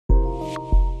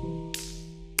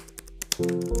Hi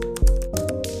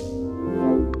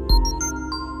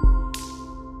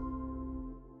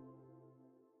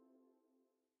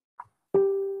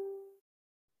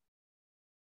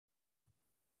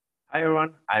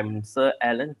everyone, I'm Sir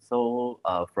Alen,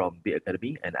 from Big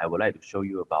Academy, and I would like to show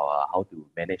you about how to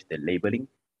manage the labeling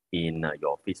in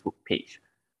your Facebook page.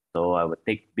 So I will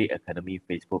take Big Academy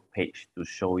Facebook page to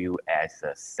show you as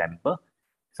a sample.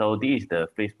 So this is the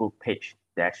Facebook page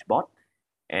dashboard,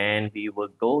 and we will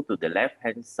go to the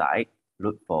left-hand side,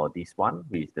 look for this one,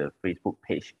 which is the Facebook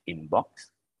page inbox.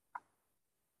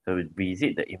 So we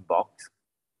visit the inbox.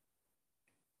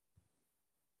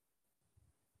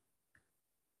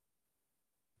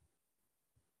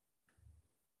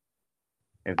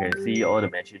 You can see all the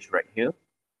messages right here.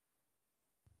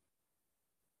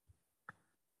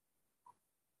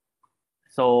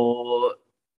 So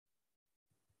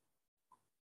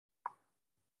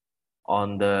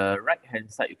on the right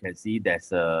hand side, you can see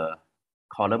there's a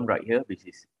column right here, which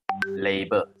is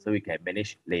label. So you can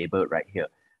manage label right here.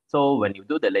 So when you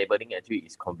do the labeling, actually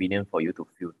it's convenient for you to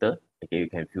filter. Okay, you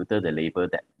can filter the label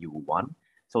that you want.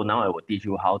 So now I will teach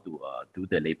you how to do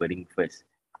the labeling first.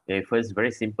 Okay, first,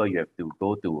 very simple. You have to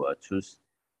go to choose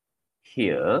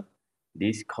here,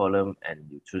 this column, and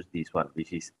you choose this one,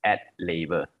 which is add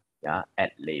label. Yeah,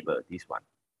 add label, this one.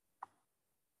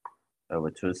 I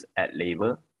will choose add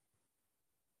label.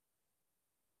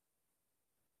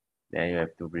 Then you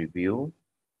have to review,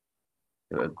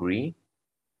 to agree.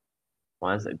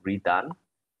 Once agree done,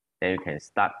 then you can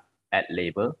start add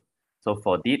label. So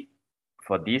for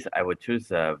this, I will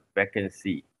choose a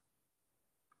vacancy.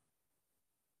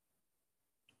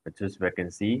 I choose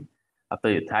vacancy.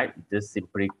 After you type, just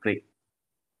simply click,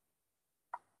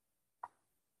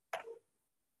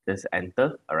 just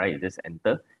enter. All right, just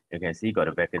enter. You can see got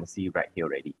a vacancy right here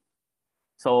already.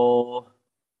 So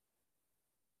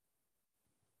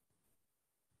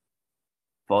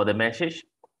for the message,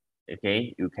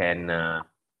 okay, you can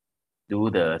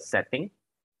do the setting,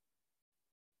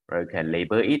 or you can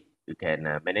label it. You can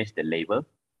manage the label.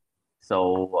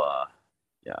 So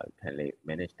yeah, you can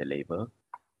manage the label.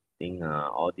 I think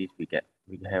all this we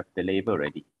have the label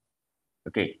already.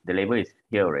 Okay, the label is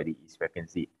here already, is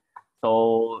vacancy.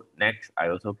 So next, I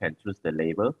also can choose the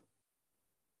label,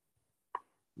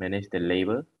 manage the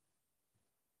label.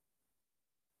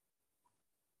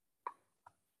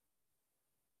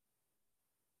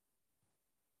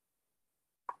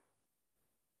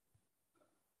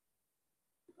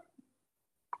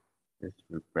 Just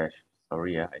refresh.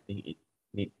 Sorry, I think it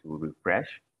need to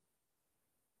refresh.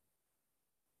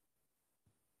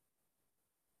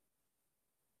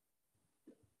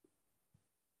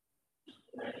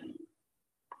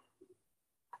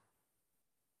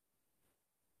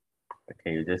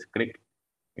 Okay, you just click.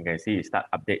 You can see it start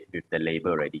update with the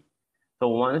label already. So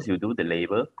once you do the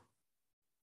label,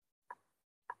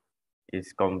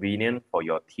 it's convenient for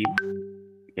your team,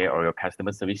 okay, or your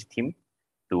customer service team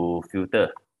to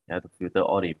filter. You have to filter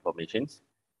all the informations.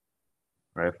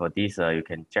 Right, for this, you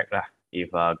can check lah.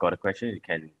 If got a question, you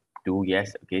can do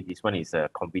yes. Okay, this one is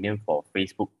convenient for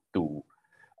Facebook to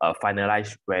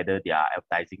finalize whether their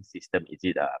advertising system is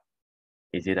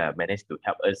it managed to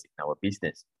help us in our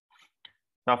business.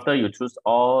 After you choose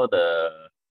all the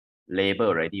label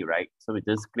already, right? So we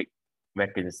just click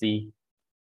vacancy.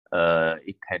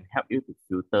 It can help you to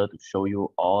filter to show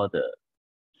you all the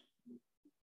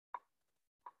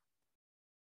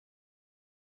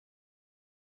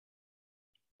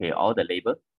all the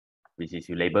label, which is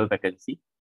you label vacancy.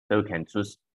 So you can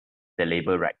choose the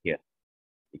label right here.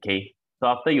 Okay, so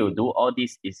after you do all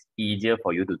this, it's easier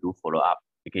for you to do follow up.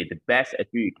 Okay, the best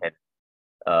actually you can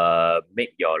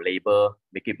make your label,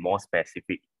 make it more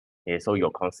specific. Okay, so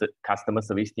your customer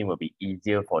service team will be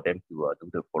easier for them to do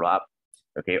the follow up.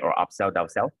 Okay, or upsell,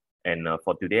 downsell. And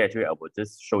for today, actually, I will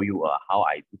just show you how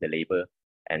I do the label,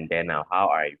 and then how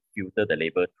I filter the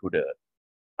label through the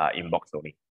inbox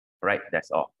only. Right, that's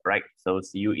all. Right, so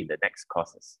see you in the next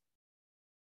courses.